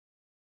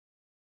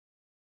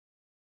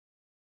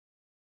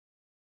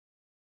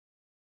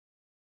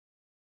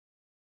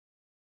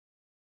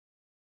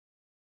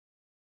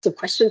some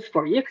questions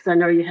for you because I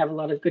know you have a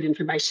lot of good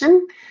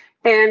information.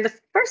 And the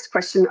first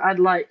question I'd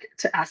like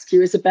to ask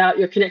you is about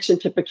your connection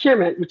to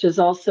procurement, which is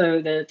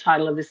also the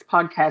title of this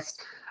podcast.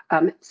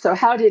 So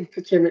how did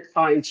procurement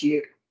find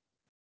you?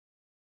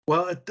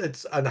 Well,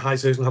 it's and hi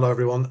Susan, hello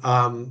everyone.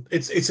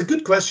 It's a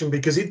good question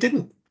because it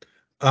didn't.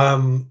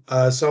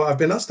 So I've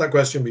been asked that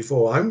question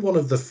before. I'm one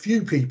of the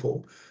few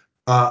people,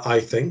 I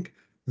think,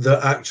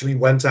 that actually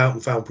went out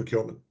and found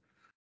procurement.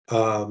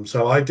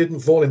 So I didn't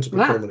fall into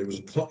Wow.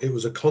 procurement. It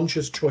was a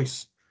conscious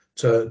choice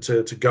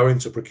to go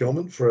into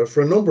procurement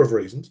for a number of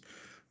reasons.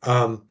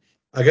 Um,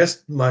 I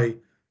guess my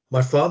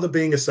father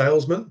being a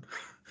salesman,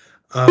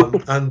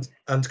 and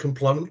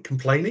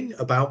complaining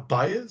about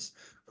buyers,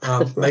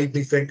 made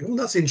me think, oh,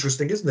 that's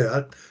interesting, isn't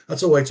it?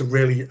 That's a way to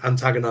really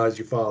antagonize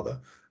your father,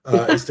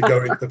 is to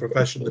go into the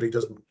profession that he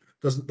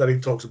doesn't that he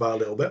talks about a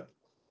little bit.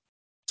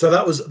 So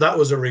that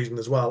was a reason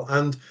as well.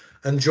 And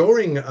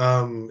during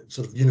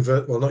sort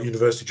of not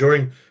university,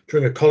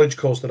 during a college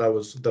course that I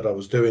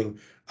was doing,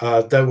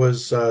 there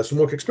was some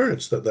work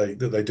experience that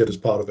they did as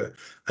part of it,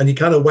 and you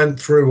kind of went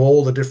through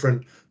all the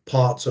different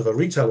parts of a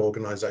retail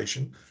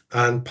organization,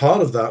 and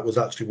part of that was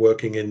actually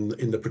working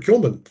in the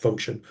procurement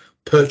function,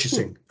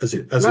 purchasing as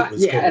it Right.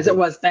 was Yeah, as called it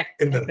was in back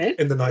the then.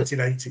 in the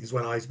 1980s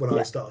when I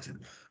Yeah. started,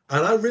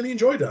 and I really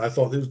enjoyed it. I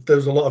thought there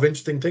was a lot of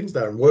interesting things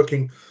there, and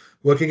working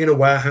in a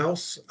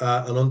warehouse,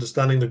 and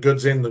understanding the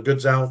goods in, the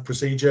goods out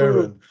procedure,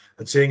 Mm,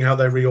 and seeing how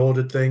they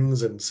reordered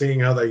things, and seeing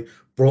how they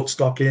brought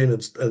stock in,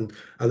 and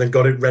then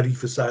got it ready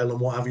for sale and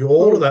what have you.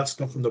 All of mm. that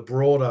stuff from the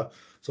broader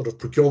sort of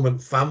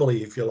procurement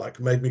family, if you like,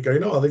 made me go,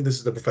 I think this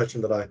is the profession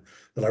that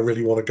I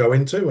really want to go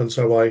into. And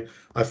so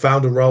I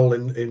found a role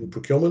in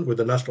procurement with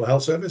the National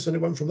Health Service, and it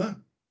went from there.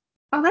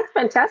 Oh, that's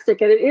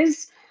fantastic. And it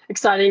is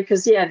exciting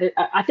because, yeah,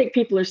 I think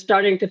people are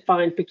starting to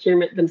find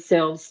procurement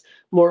themselves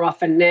more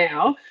often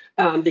now,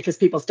 because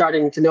people are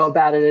starting to know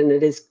about it and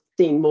it is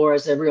seen more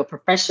as a real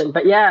profession.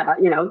 But yeah,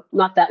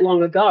 not that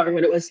long ago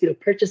when it was,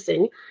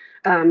 purchasing,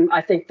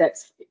 I think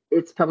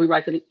it's probably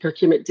right that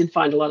procurement did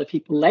find a lot of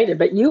people later.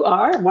 But you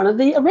are one of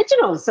the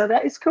originals, so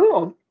that is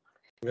cool.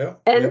 Yeah,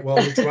 yeah. And Well,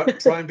 we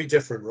try and be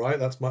different, right?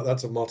 That's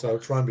a motto.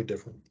 Try and be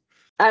different.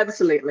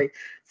 absolutely.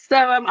 So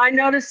I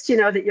noticed,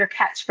 that your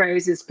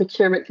catchphrase is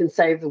procurement can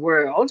save the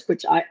world,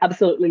 which I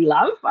absolutely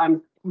love. I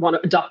want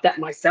to adopt that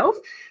myself.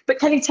 But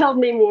can you tell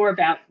me more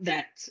about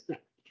that,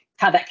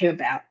 how that came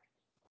about?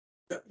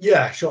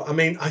 Yeah, sure. I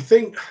mean, I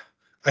think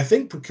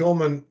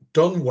procurement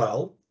done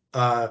well,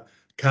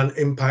 can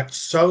impact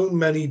so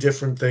many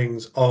different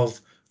things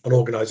of an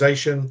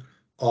organization,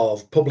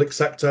 of public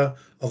sector,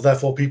 of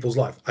therefore people's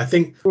life. I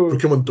think Mm,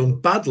 procurement done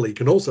badly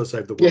can also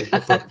save the world,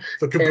 but yeah,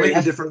 for fair completely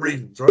enough. different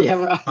reasons, right? Yeah,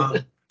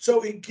 right.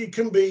 So it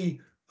can be,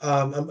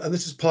 and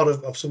this is part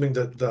of something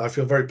that I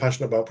feel very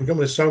passionate about.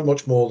 Procurement is so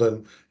much more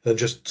than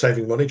just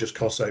saving money, just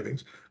cost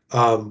savings.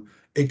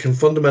 It can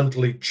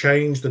fundamentally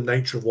change the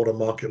nature of what a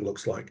market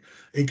looks like.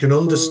 It can Mm,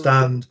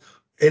 understand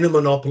in a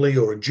monopoly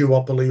or a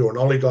duopoly or an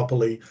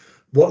oligopoly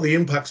what the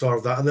impacts are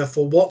of that, and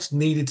therefore what's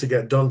needed to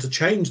get done to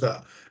change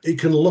that. It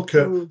can look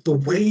at mm, the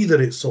way that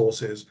it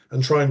sources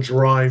and try and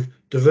drive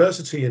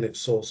diversity in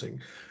its sourcing.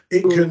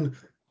 It mm, can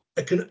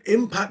it can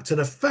impact and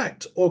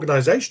affect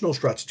organizational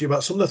strategy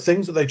about some of the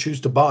things that they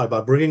choose to buy, by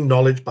bringing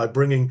knowledge, by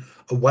bringing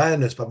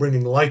awareness, by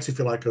bringing light, if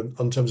you like,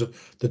 on terms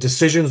of the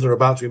decisions that are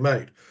about to be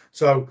made.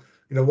 So,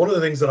 one of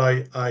the things that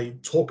I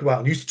talk about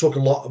and used to talk a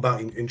lot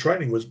about in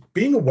training was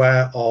being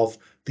aware of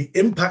the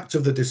impact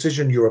of the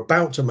decision you're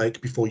about to make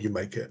before you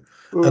make it,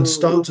 and mm.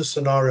 start to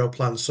scenario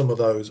plan some of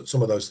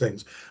those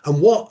things.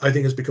 And what I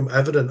think has become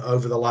evident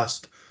over the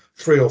last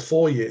 3 or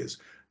 4 years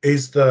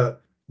is that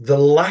the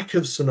lack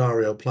of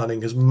scenario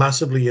planning has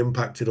massively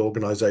impacted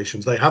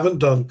organizations. They haven't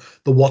done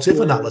the what if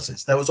Yeah,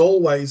 analysis. There was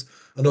always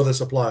another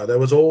supplier, there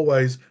was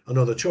always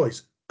another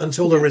choice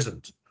until there yeah,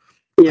 isn't.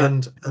 yeah,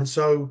 And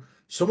so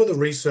some of the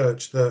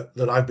research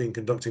that I've been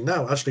conducting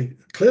now actually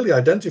clearly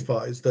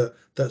identifies that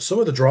some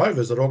of the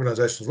drivers that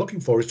organizations are looking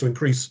for is to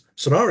increase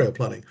scenario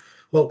planning.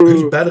 Well,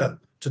 who's mm, better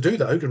to do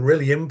that? Who can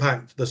really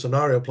impact the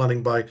scenario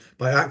planning by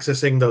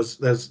accessing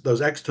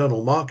those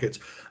external markets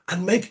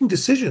and making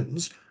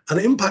decisions and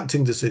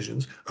impacting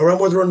decisions around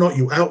whether or not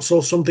you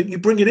outsource something, you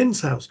bring it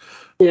in-house.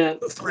 yeah,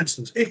 For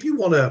instance, if you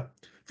want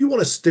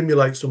to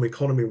stimulate some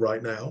economy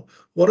right now,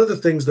 one of the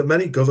things that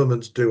many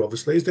governments do,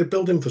 obviously, is they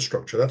build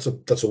infrastructure. That's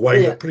a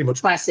way yeah. that pretty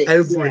much Classic. Yeah,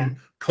 every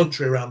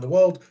country around the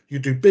world, you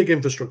do big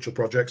infrastructure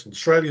projects. And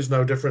Australia's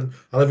no different.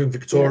 I live in yeah,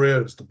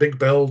 Victoria. It's the big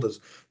build. There's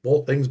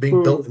more things being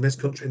mm, built in this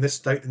country, in this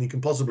state, than you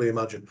can possibly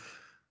imagine.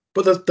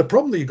 But the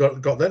problem that you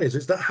got then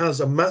is that has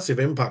a massive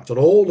impact on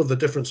all of the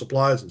different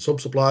suppliers and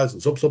sub-suppliers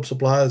and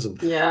sub-sub-suppliers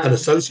and yeah,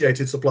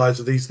 associated suppliers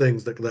of these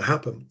things that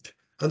happen.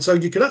 And so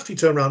you can actually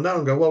turn around now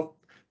and go, well,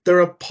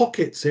 there are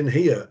pockets in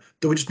here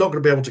that we're just not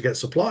going to be able to get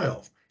supply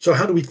of. So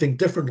how do we think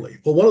differently?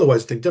 Well, one of the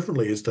ways to think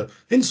differently is to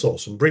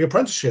insource and bring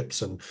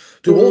apprenticeships and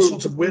do all mm,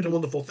 sorts of weird and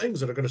wonderful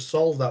things that are going to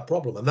solve that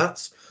problem. And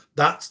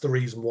that's the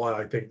reason why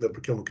I think that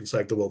procurement can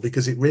save the world,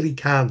 because it really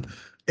can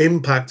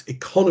impact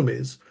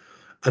economies,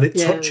 and it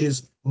yeah,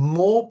 touches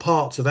more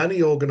parts of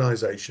any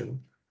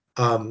organization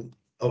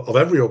of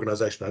every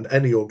organization and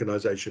any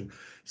organization,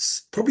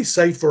 probably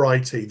save for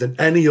IT than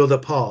any other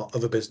part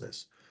of a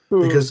business,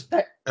 because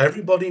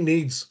everybody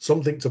needs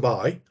something to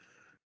buy.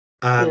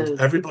 And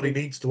everybody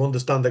needs to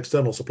understand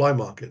external supply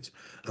markets.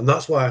 And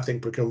that's why I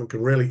think procurement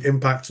can really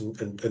impact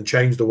and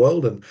change the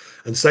world and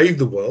save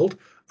the world,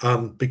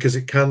 because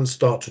it can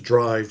start to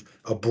drive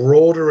a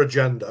broader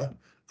agenda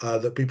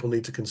that people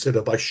need to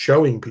consider by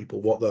showing people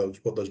what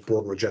those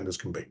broader agendas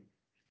can be.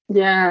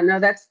 Yeah,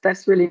 no,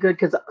 that's really good,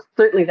 because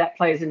certainly that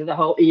plays into the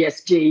whole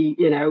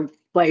ESG,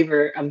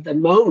 flavor of the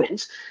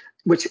moment,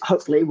 which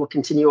hopefully will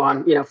continue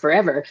on,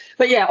 forever.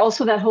 But yeah,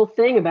 also that whole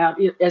thing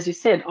about, as you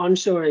said,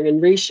 onshoring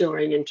and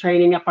reshoring and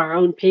training up our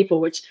own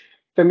people, which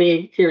for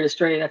me here in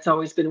Australia, that's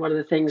always been one of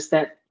the things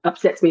that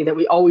upsets me, that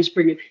we always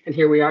bring in, and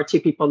here we are, two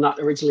people not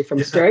originally from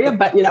Australia,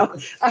 but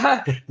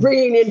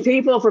bringing in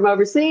people from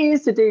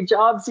overseas to do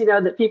jobs,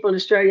 that people in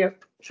Australia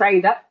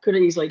trained up could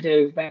easily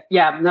do. But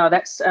yeah, no,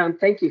 that's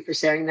thank you for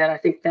sharing that. I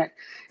think that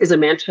is a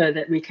mantra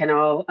that we can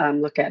all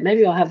look at.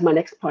 Maybe I'll have my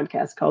next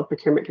podcast called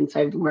Procurement Can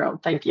Save the World.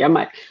 Thank you. I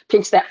might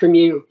pinch that from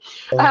you.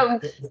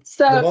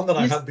 The one that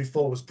I had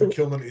before was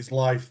Procurement is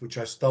Life, which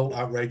I stole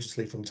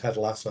outrageously from Ted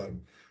Lasso.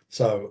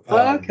 So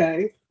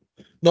okay.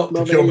 not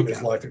Procurement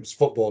is Life, it was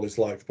Football is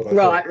Life. But I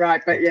thought,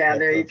 right. But yeah,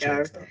 there you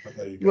go. But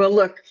there you go. Well,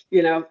 look,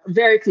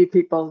 very few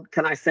people,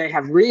 can I say,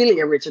 have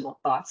really original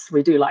thoughts.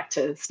 We do like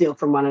to steal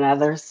from one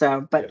another.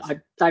 So, but yes.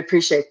 I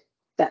appreciate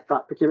that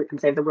thought. Procurement can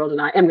save the world,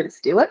 and I am going to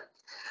steal it.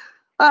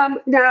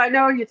 Now, I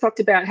know you talked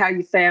about how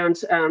you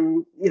found,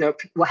 how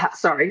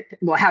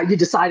you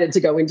decided to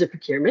go into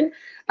procurement.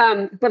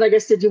 But I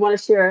guess, did you want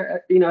to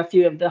share, a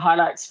few of the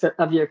highlights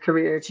of your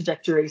career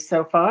trajectory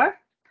so far?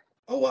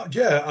 Oh, well,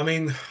 yeah. I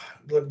mean,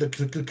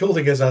 the cool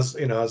thing is,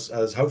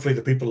 as hopefully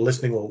the people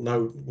listening will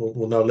know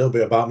a little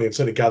bit about me, and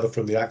certainly gather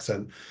from the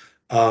accent.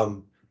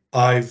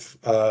 I've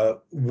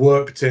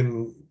worked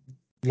in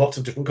lots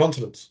of different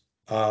continents,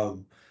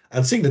 and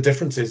seeing the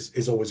differences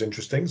is always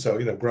interesting. So,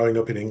 growing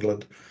up in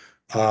England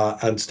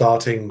and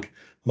starting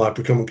my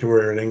procurement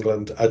career in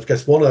England, I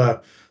guess one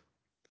of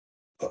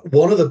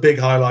the big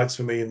highlights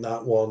for me in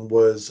that one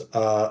was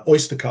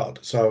Oyster Card.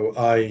 So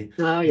I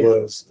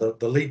was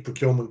the lead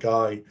procurement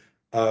guy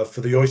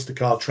for the Oyster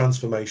Card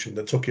transformation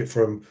that took it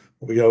from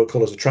what we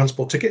call as a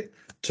transport ticket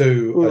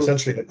to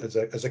essentially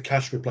as a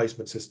cash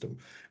replacement system.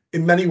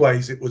 In many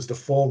ways, it was the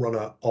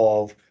forerunner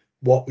of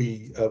what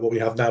we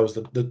have now as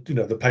the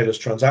payless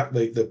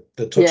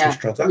the touchless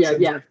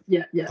transactions.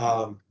 Yeah.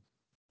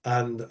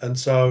 And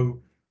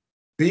so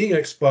being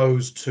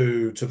exposed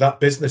to that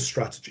business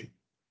strategy,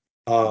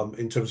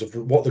 in terms of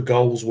what the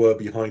goals were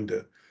behind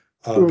it,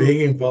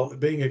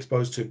 being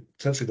exposed to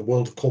essentially the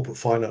world of corporate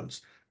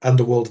finance and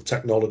the world of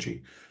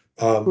technology.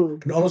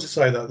 Can honestly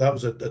say that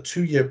was a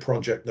 2-year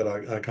project that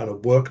I kind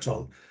of worked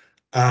on,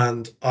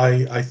 and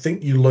I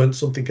think you learn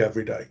something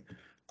every day.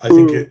 I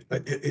think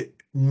it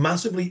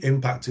massively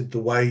impacted the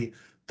way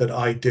that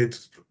I did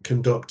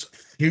conduct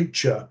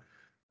future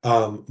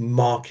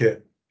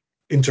market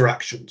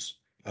interactions.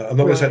 I'm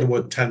not going to say the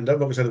word tender. I'm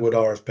not going to say the word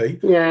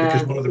RFP,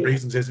 because one of the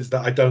reasons is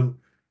that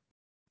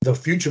the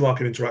future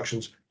market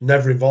interactions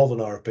never involve an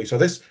RFP. So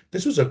this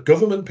was a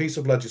government piece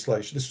of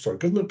legislation.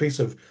 Government piece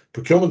of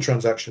procurement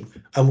transaction,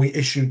 and we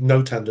issued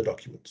no tender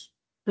documents.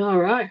 All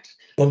right.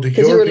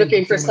 Because you were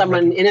looking for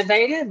someone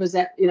innovative. Was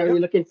that you're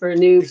looking for a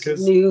new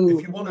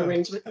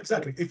arrangement?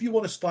 Exactly. If you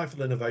want to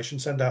stifle innovation,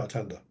 send out a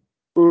tender.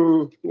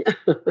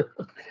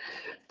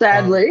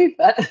 Sadly,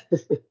 but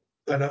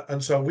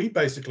and so we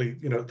basically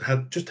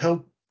had just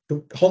held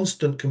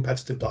constant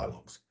competitive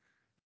dialogues.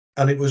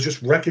 And it was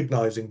just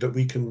recognizing that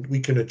we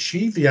can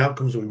achieve the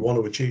outcomes that we want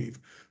to achieve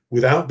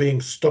without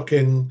being stuck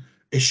in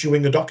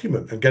issuing a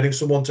document and getting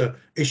someone to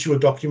issue a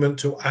document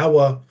to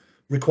our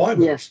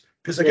requirements.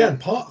 Because again,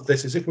 part of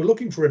this is, if we're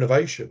looking for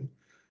innovation,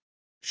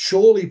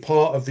 surely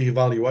part of the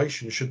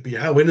evaluation should be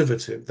how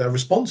innovative their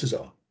responses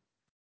are.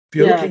 If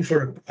you're looking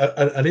for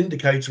an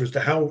indicator as to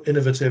how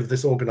innovative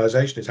this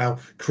organization is, how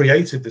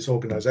creative this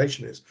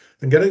organization is,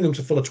 then getting them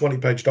to fill a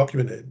 20-page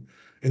document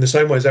in the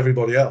same way as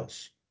everybody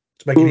else,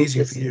 to make it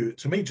easier for you,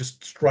 to me,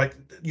 just strike,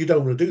 you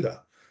don't want to do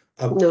that.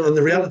 And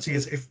the reality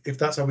is, if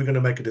that's how we're going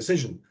to make a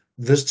decision,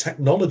 there's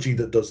technology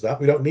that does that.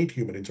 We don't need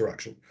human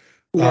interaction.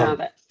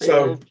 That's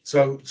kind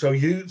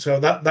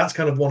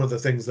of one of the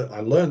things that I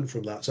learned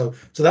from that. So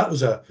that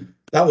was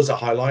a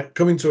highlight.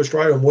 Coming to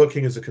Australia and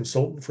working as a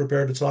consultant for a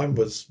period of time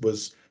was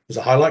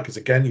a highlight, because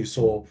again, you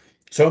saw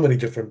so many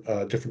different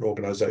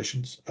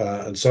organizations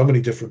and so many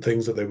different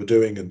things that they were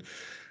doing, and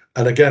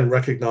again,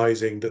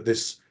 recognizing that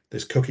this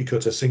cookie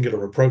cutter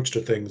singular approach to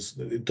things,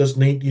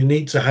 you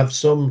need to have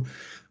some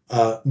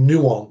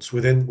nuance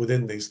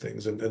within these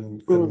things,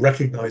 and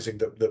recognizing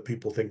that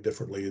people think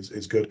differently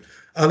is good.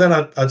 And then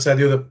I'd say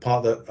the other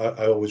part that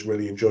I always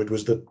really enjoyed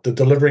was the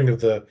delivering of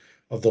the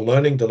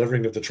learning,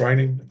 delivering of the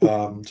training.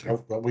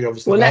 We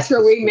obviously that's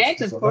where we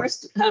met, of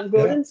course,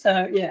 Gordon.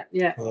 So yeah.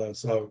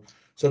 So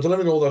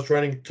delivering all those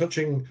training,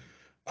 touching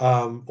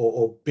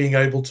or being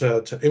able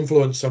to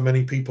influence so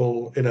many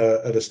people at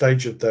a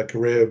stage of their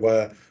career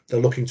where they're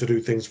looking to do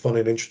things fun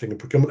and interesting in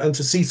procurement, and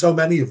to see so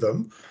many of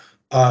them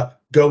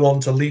go on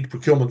to lead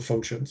procurement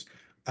functions,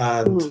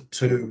 and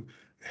to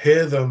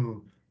hear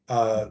them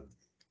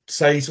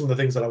say some of the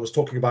things that I was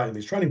talking about in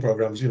these training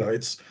programs.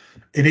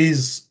 It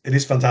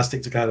is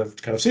fantastic to kind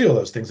of see all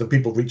those things and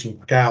people reaching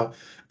back out,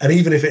 and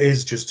even if it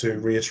is just to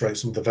reiterate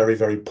some of the very,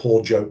 very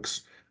poor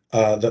jokes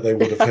that they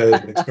would have heard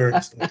and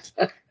experienced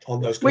on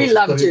those We courses.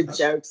 loved your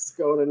jokes,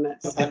 Gordon.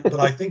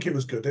 But I think it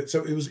was good.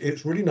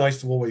 It's really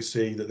nice to always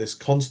see that this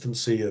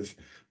constancy of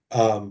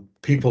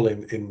people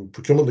in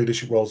procurement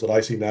leadership roles that I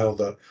see now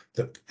that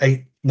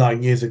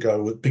 8-9 years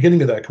ago, at the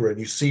beginning of their career, and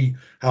you see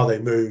how they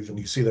move and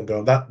you see them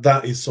go.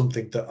 That is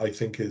something that I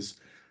think is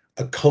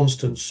a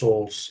constant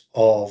source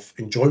of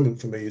enjoyment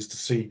for me, is to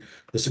see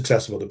the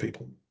success of other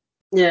people.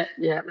 Yeah,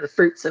 the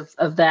fruits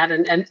of that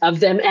and of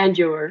them and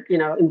your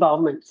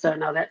involvement. So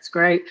no, that's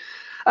great.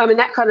 And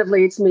that kind of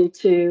leads me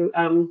to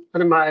one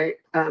of my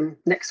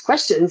next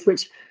questions,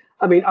 which,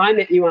 I mean, I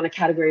met you on a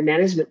category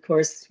management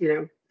course,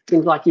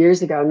 seems like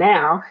years ago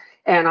now,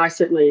 and I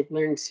certainly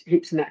learned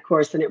heaps in that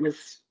course, and it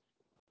was,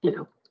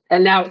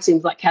 and now it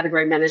seems like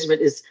category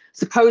management is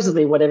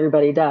supposedly what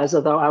everybody does,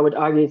 although I would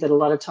argue that a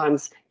lot of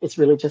times it's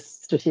really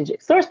just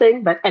strategic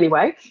sourcing. But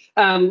anyway,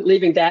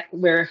 leaving that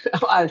where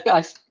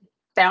I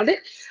found it.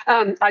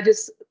 I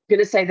just going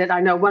to say that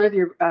I know one of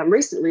your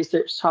recent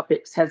research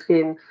topics has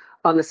been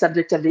on the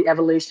subject of the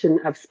evolution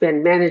of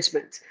spend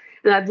management.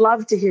 And I'd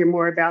love to hear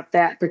more about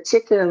that,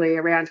 particularly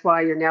around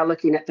why you're now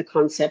looking at the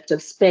concept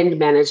of spend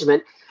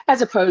management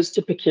as opposed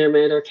to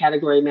procurement or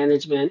category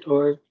management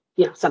or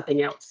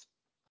something else.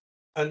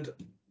 And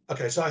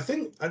okay, so I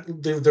think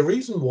the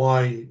reason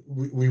why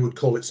we would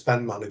call it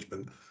spend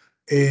management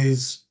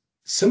is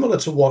similar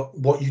to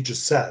what you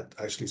just said,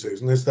 actually,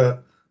 Susan, is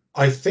that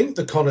I think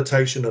the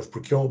connotation of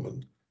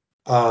procurement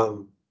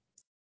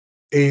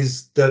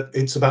is that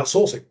it's about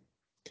sourcing.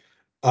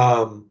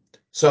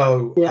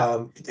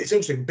 It's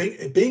interesting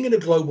being in a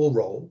global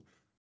role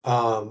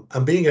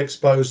and being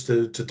exposed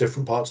to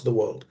different parts of the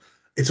world.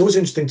 It's always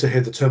interesting to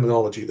hear the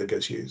terminology that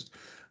gets used.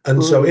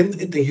 And so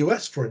in the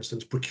US, for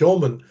instance,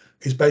 procurement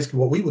is basically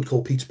what we would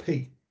call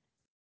P2P.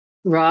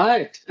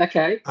 Right.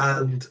 Okay.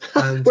 And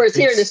whereas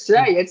here in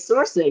Australia, it's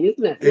sourcing,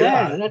 isn't it?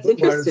 Yeah, that's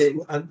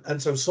interesting.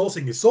 And so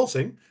sourcing is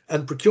sourcing,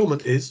 and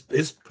procurement is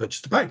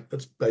purchase to pay.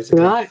 That's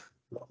basically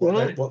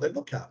what they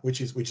look at,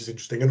 which is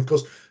interesting. And of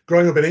course,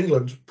 growing up in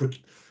England,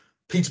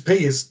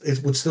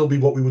 P2P would still be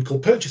what we would call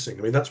purchasing.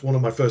 I mean, that's one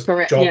of my first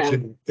jobs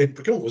in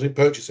procurement, was in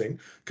purchasing,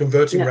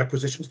 converting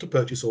requisitions to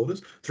purchase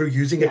orders through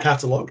using a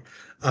catalogue,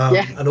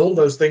 and all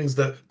those things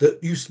that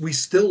we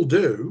still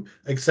do,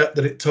 except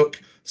that it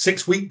took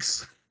 6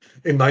 weeks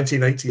in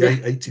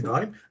 1988,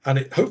 89, and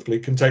it hopefully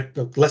can take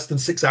less than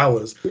 6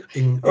 hours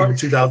in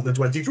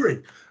 2023.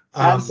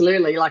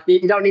 Absolutely. Like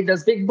you don't need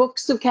those big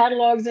books of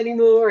catalogs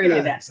anymore, or any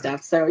of that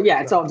stuff. So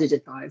it's all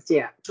digitized.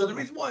 Yeah. So the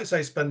reason why I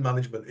say spend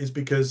management is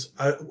because,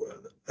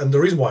 and the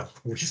reason why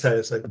we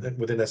say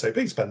within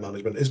SAP spend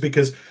management is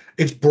because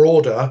it's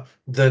broader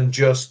than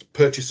just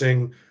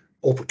purchasing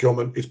or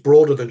procurement. It's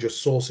broader than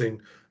just sourcing.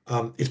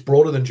 It's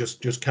broader than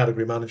just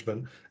category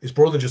management. It's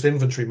broader than just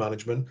inventory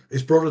management.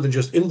 It's broader than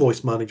just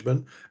invoice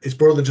management. It's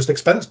broader than just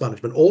expense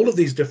management. All of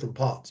these different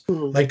parts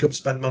make up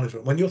spend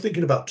management. When you're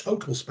thinking about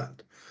total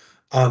spend,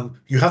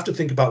 you have to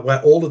think about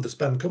where all of the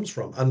spend comes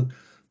from. And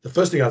the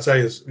first thing I'd say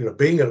is,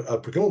 being a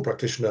procurement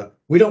practitioner,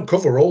 we don't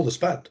cover all the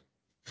spend.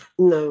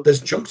 No.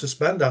 There's chunks of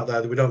spend out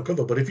there that we don't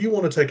cover. But if you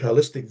want to take a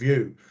holistic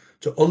view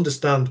to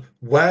understand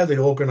where the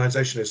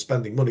organization is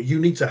spending money, you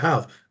need to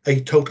have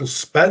a total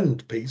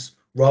spend piece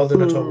rather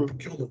than a total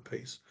procurement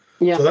piece.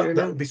 Yeah, so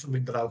that would be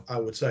something that I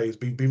would say is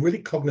be really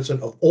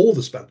cognizant of all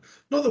the spend.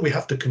 Not that we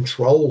have to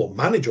control or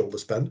manage all the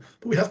spend,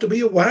 but we have to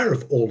be aware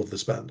of all of the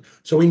spend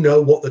so we know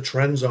what the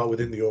trends are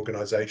within the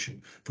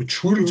organization. If we're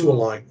truly to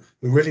align,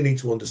 we really need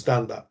to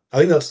understand that. I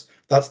think that's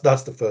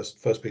the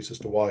first piece as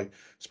to why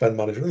spend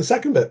management. And the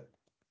second bit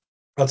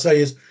I'd say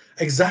is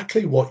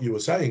exactly what you were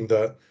saying,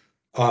 that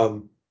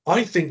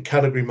I think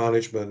category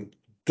management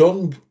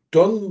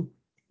done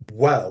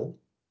well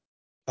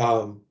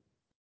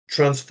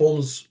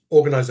transforms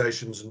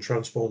organizations and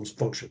transforms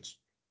functions.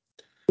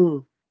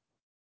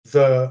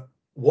 The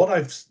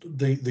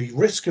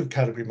risk of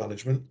category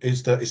management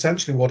is that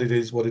essentially what it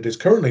is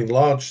currently in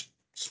large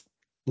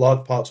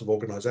parts of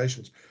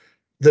organizations,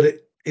 that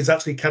it is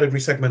actually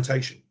category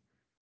segmentation.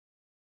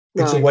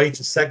 It's a way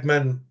to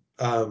segment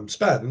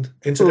spend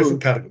into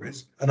different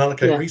categories and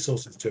allocate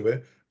resources to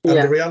it. And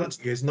the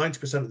reality is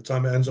 90% of the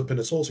time it ends up in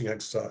a sourcing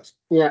exercise.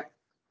 Yeah,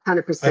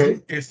 100%. I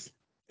think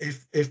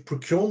if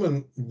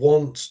procurement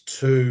wants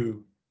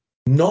to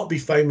not be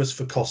famous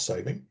for cost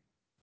saving,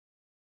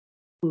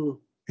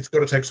 it's got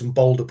to take some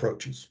bold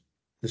approaches.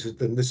 This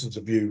is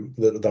a view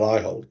that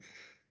I hold.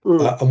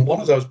 And one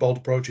of those bold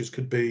approaches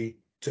could be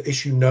to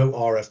issue no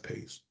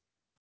RFPs.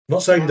 I'm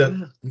not saying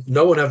that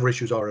no one ever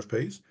issues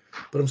RFPs,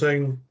 but I'm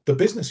saying the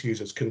business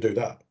users can do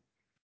that.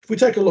 If we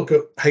take a look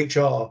at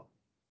HR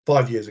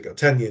 5 years ago,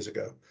 10 years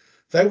ago,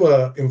 they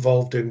were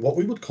involved in what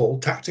we would call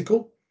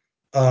tactical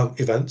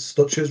events,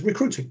 such as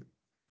recruiting,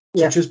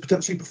 such as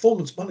potentially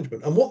performance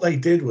management. And what they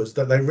did was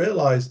that they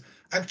realized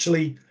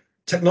actually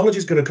technology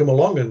is going to come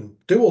along and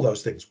do all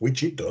those things,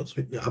 which it does.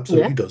 It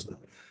absolutely does that.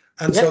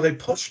 And so they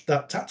pushed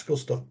that tactical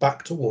stuff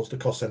back towards the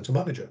cost center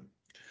manager.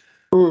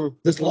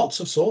 There's lots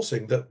of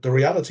sourcing that the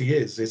reality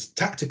is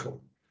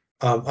tactical.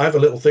 I have a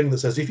little thing that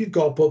says if you've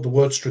got to put the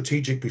word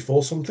strategic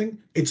before something,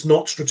 it's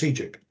not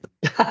strategic.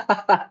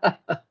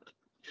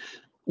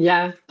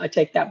 Yeah, I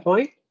take that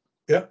point.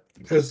 Yeah,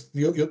 because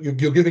you're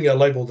giving it a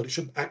label that it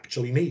shouldn't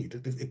actually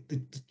need.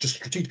 It's just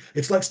strategic.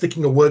 It's like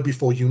sticking a word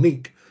before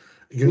unique.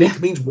 Unique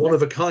means one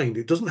of a kind.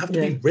 It doesn't have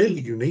to be really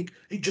unique.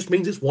 It just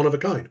means it's one of a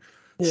kind.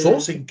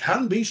 Sourcing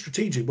can be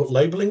strategic, but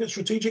labeling it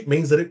strategic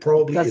means that it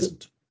probably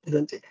isn't.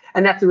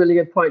 And that's a really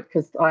good point,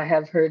 because I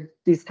have heard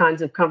these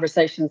kinds of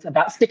conversations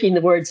about sticking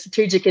the word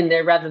strategic in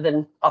there rather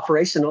than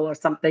operational or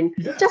something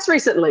just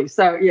recently.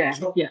 So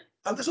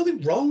and there's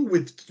nothing wrong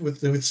with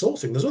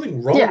sourcing. There's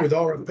nothing wrong with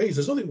RFPs.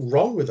 There's nothing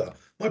wrong with that.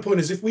 My point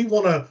is, if we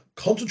want to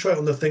concentrate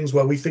on the things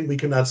where we think we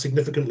can add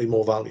significantly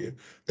more value,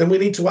 then we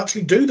need to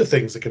actually do the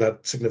things that can add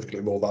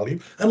significantly more value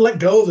and let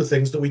go of the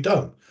things that we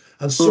don't.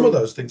 And some of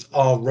those things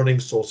are running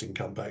sourcing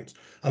campaigns.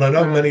 And I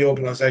know many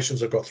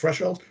organizations have got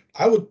thresholds.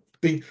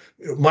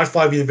 My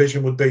 5-year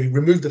vision would be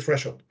remove the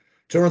threshold.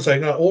 Turn and say,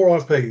 no, all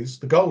RFPs,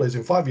 the goal is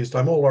in 5 years'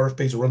 time, all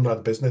RFPs are run by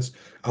the business,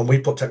 and we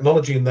put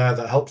technology in there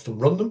that helps them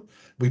run them.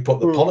 We put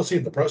the policy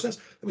in the process.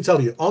 Let me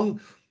tell you,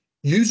 on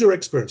user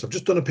experience, I've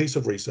just done a piece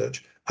of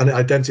research, and it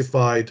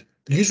identified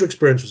the user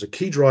experience was a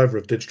key driver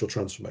of digital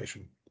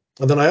transformation.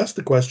 And then I asked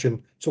the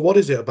question, so what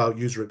is it about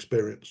user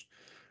experience?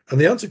 And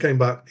the answer came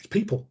back, it's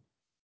people.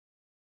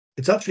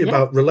 It's actually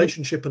about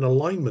relationship and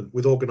alignment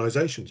with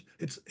organizations.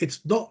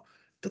 It's not,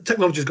 the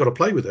technology's got to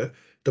play with it.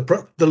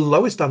 The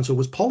lowest answer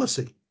was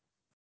policy.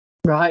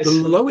 Right. The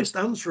lowest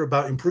answer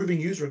about improving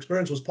user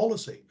experience was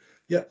policy.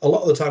 Yeah, a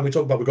lot of the time we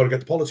talk about we've got to get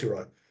the policy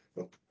right.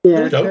 No,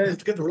 we don't. We have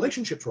to get the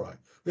relationships right.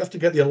 We have to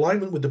get the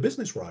alignment with the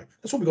business right.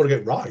 That's what we've got to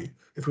get right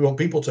if we want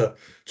people to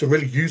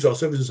really use our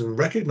services and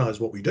recognize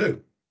what we do.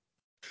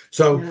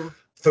 So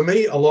for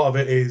me, a lot of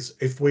it is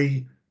if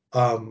we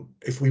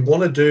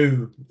want to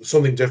do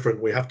something different,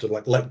 we have to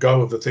let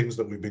go of the things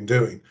that we've been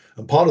doing.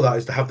 And part of that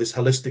is to have this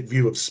holistic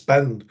view of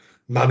spend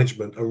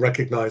management and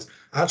recognize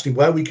actually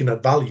where we can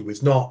add value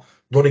is not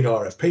running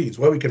RFPs.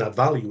 Where we can add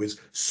value is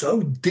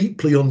so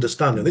deeply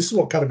understanding. This is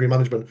what category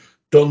management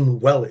done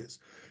well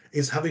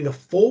is having a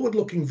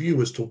forward-looking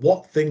view as to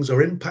what things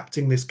are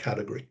impacting this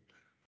category,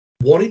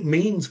 what it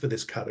means for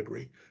this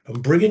category,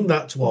 and bringing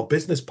that to our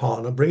business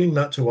partner, bringing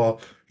that to our,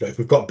 if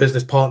we've got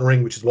business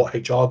partnering, which is what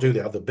HR do,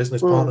 they have the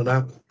business partner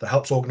now that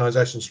helps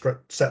organizations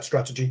set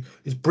strategy,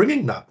 is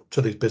bringing that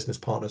to these business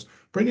partners,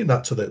 bringing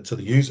that to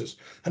the users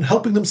and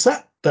helping them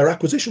set their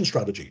acquisition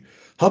strategy,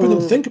 helping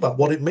them think about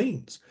what it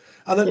means.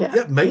 And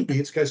then, maybe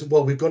it's a case of,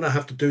 well, we're going to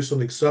have to do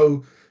something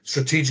so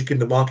strategic in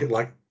the market,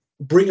 like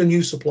bring a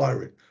new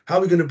supplier in. How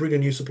are we going to bring a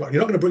new supplier?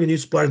 You're not going to bring a new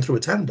supplier in through a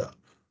tender.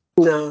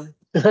 No.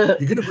 You're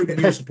going to bring a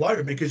new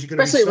supplier because you're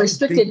going especially to be a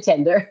restricted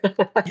tender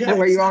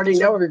where you already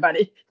know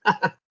everybody.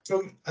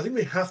 So I think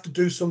we have to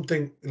do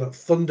something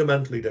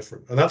fundamentally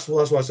different, and that's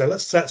why I say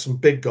let's set some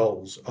big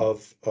goals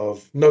of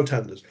no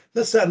tenders.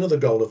 Let's set another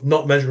goal of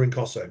not measuring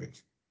cost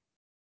savings.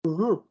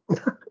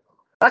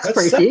 That's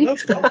crazy.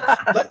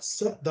 Let's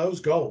set those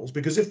goals,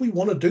 because if we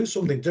want to do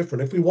something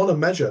different, if we want to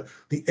measure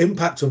the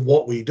impact of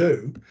what we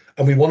do,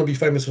 and we want to be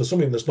famous for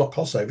something that's not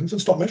cost savings, then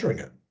stop measuring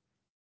it.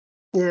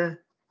 Yeah.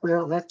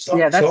 Well, that's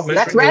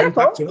that's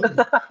radical.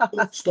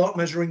 Start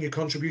measuring your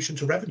contribution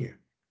to revenue.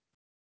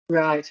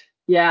 Right.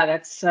 Yeah,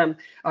 that's I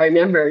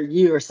remember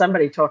you or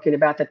somebody talking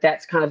about that.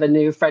 That's kind of a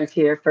new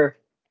frontier for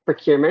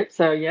procurement.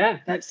 So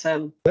that's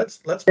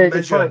let's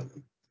measure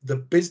the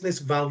business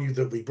value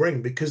that we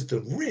bring, because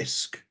the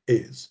risk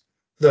is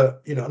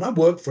that, and I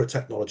work for a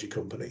technology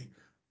company,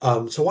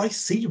 so I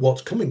see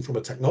what's coming from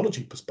a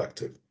technology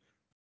perspective.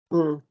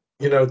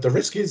 The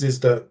risk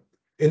is that,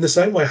 in the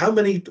same way, how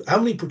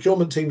many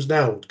procurement teams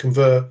now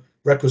convert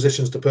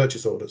requisitions to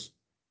purchase orders?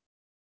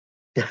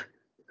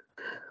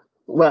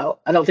 Well,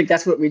 I don't think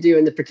that's what we do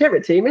in the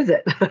procurement team, is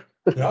it?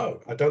 No,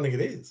 I don't think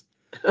it is.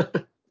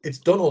 It's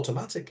done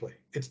automatically.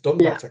 It's done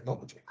by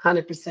technology.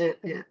 100%.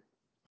 Yeah.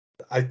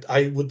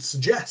 I would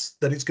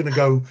suggest that it's going to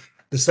go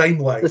the same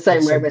way. The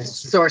same way with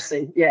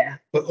sourcing. Yeah.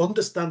 But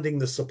understanding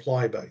the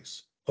supply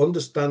base,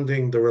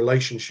 understanding the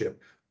relationship,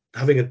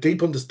 having a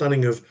deep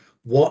understanding of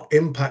what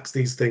impacts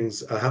these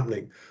things are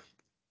happening.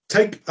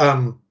 Take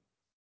a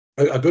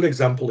good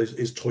example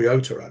is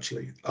Toyota,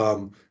 actually.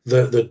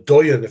 The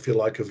doyen, if you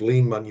like, of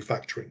lean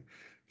manufacturing,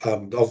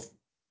 of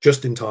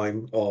just in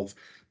time, of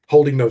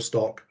holding no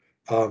stock.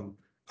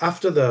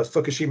 After the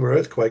Fukushima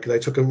earthquake, they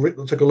took a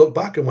look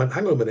back and went,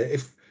 hang on a minute,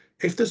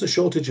 if there's a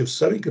shortage of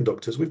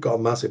semiconductors, we've got a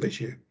massive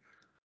issue.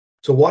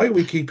 So why are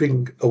we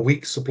keeping a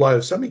weak supply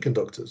of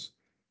semiconductors?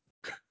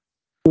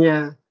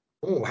 Yeah.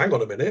 Oh, hang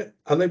on a minute.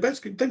 And they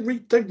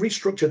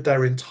restructured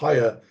their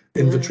entire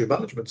inventory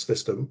management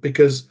system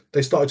because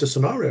they started a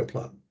scenario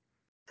plan.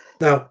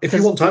 Now, if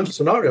you want time to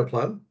scenario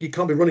plan, you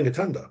can't be running a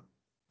tender.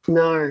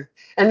 No.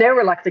 And they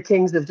were like the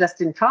kings of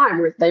just in time,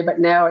 weren't they? But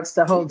now it's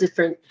a whole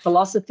different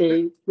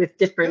philosophy with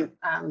different,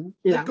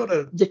 They've got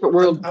a different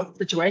world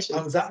situations.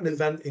 I was at an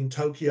event in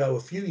Tokyo a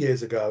few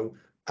years ago,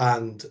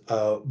 and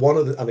one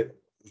of the, and it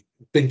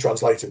being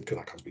translated because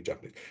I can't speak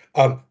Japanese,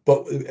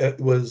 but it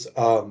was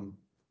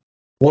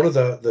one of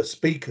the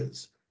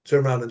speakers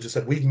turned around and just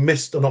said, "We've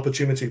missed an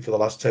opportunity for the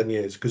last 10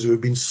 years because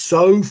we've been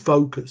so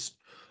focused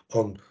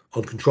on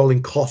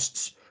controlling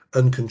costs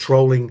and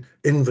controlling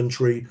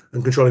inventory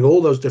and controlling all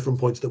those different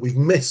points that we've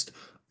missed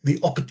the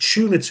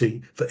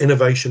opportunity for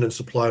innovation and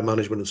supplier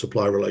management and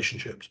supplier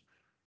relationships.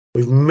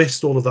 We've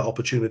missed all of that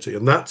opportunity,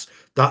 and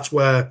that's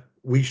where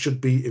we should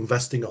be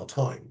investing our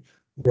time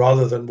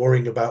rather than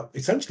worrying about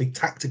essentially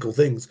tactical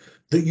things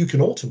that you can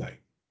automate."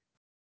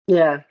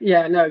 Yeah,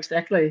 no,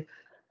 exactly.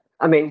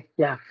 I mean,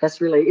 yeah, that's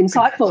really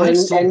insightful and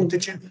exciting.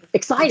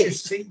 Did you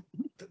see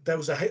there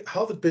was a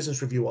Harvard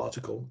Business Review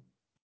article,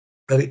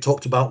 and it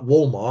talked about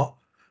Walmart,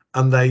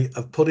 and they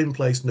have put in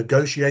place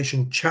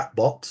negotiation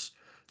chatbots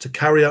to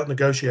carry out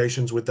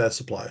negotiations with their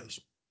suppliers.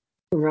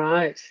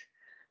 Right.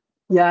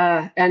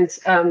 Yeah, and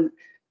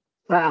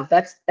wow,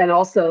 and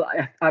also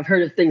I've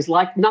heard of things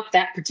like, not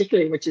that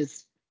particularly, which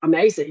is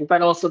amazing,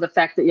 but also the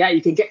fact that,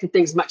 you can get to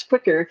things much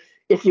quicker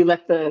if you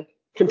let the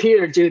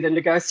computer do the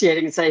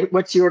negotiating and say,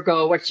 what's your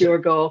goal,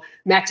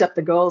 match up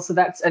the goals. So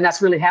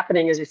that's really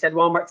happening. As you said,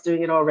 Walmart's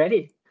doing it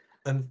already.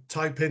 And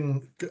type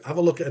in, have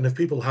a look at, and if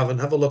people haven't,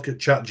 have a look at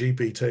Chat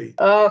GPT.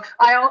 Oh,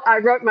 I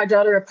wrote my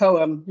daughter a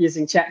poem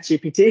using Chat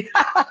GPT.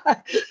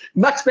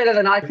 Much better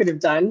than I could have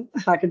done,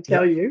 I can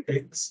tell you.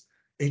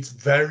 It's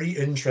very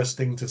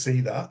interesting to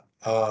see that.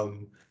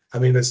 I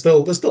mean, there's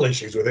still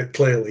issues with it,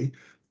 clearly,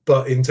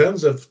 but in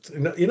terms of, you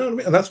know what I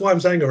mean? And that's why I'm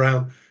saying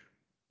around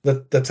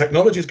the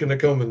technology is going to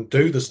come and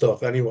do the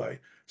stuff anyway.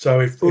 So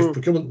if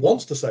procurement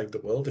wants to save the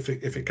world, if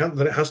it can,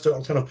 then it has to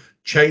kind of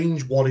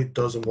change what it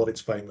does and what it's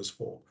famous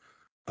for.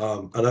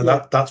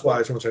 That's why I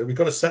just want to say we've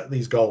got to set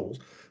these goals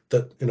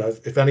that,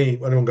 if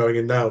anyone going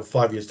in now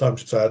 5 years time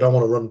should say, I don't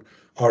want to run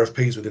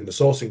RFPs within the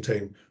sourcing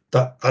team,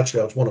 that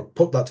actually I just want to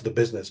put that to the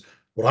business.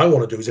 What I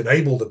want to do is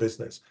enable the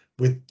business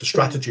with the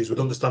strategies, with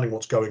understanding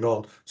what's going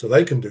on, so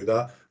they can do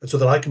that, and so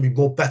that I can be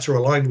better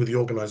aligned with the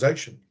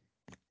organization.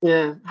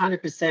 Yeah,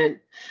 100%.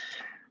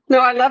 No,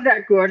 I love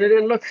that, Gordon.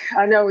 And look,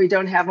 I know we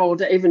don't have all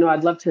day, even though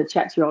I'd love to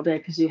chat to you all day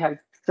because you have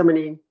so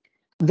many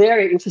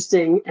very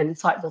interesting and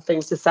insightful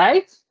things to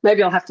say.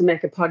 Maybe I'll have to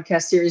make a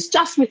podcast series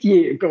just with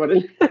you,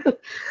 Gordon.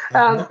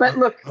 But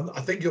look, I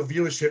think your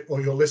viewership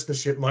or your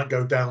listenership might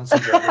go down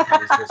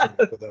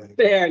somewhat.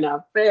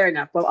 Fair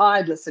enough. Well,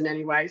 I'd listen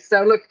anyway.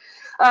 So look,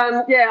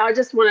 I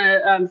just want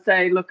to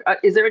say, look,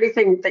 is there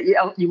anything that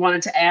you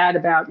wanted to add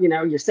about,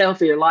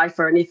 yourself or your life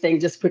or anything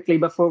just quickly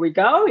before we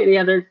go? Any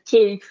other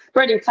key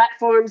branding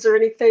platforms or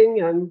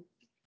anything?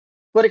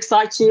 What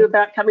excites you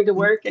about coming to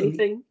work?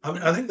 Anything? I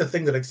mean, I think the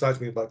thing that excites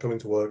me about coming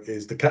to work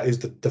is the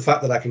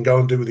fact that I can go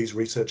and do these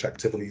research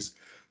activities,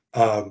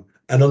 and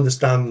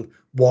understand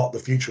what the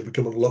future of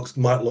procurement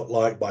might look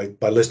like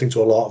by listening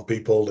to a lot of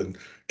people and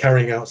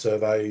carrying out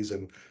surveys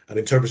and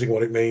interpreting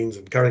what it means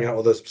and carrying out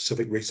other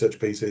specific research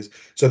pieces.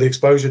 So the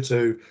exposure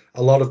to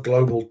a lot of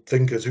global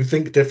thinkers who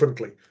think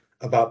differently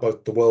about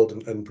both the world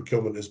and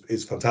procurement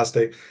is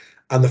fantastic.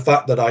 And the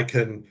fact that I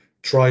can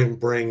try and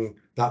bring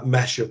that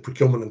mesh of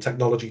procurement and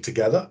technology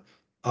together,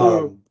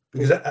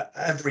 because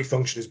every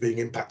function is being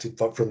impacted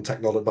from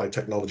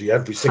technology.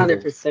 Every single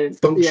 100%.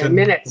 function,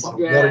 Minutes. what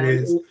it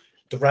is,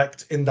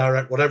 direct,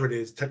 indirect, whatever it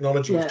is,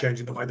 technology is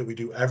changing the way that we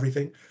do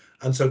everything.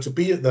 And so to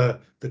be at the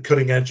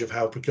cutting edge of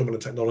how procurement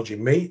and technology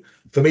meet,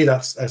 for me,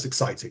 that's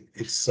exciting.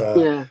 It's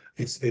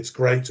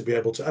great to be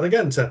able to, and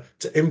again, to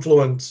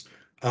influence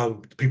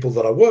people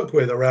that I work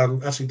with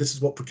around, actually, this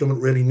is what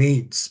procurement really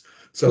needs.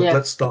 So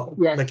let's start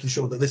making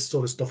sure that this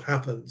sort of stuff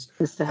happens.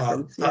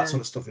 That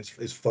sort of stuff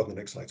is fun and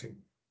exciting.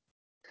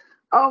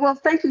 Oh, well,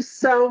 thank you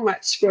so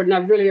much, Gordon. I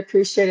really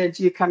appreciated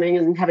you coming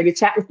and having a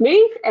chat with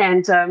me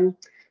and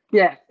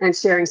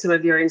sharing some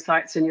of your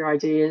insights and your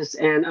ideas.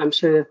 And I'm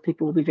sure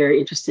people will be very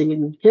interested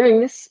in hearing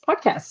this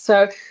podcast.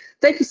 So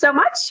thank you so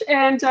much,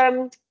 and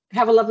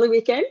have a lovely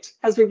weekend,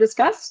 as we've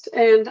discussed.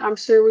 And I'm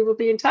sure we will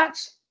be in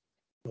touch.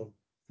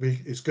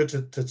 It's good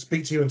to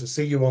speak to you and to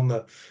see you on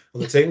the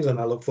teams, and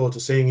I look forward to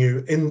seeing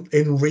you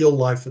in real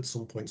life at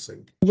some point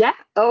soon. Yeah.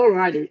 All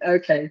righty.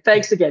 Okay.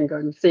 Thanks again,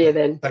 Gordon. See you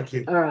then. Thank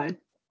you. All right.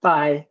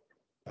 Bye.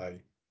 Bye.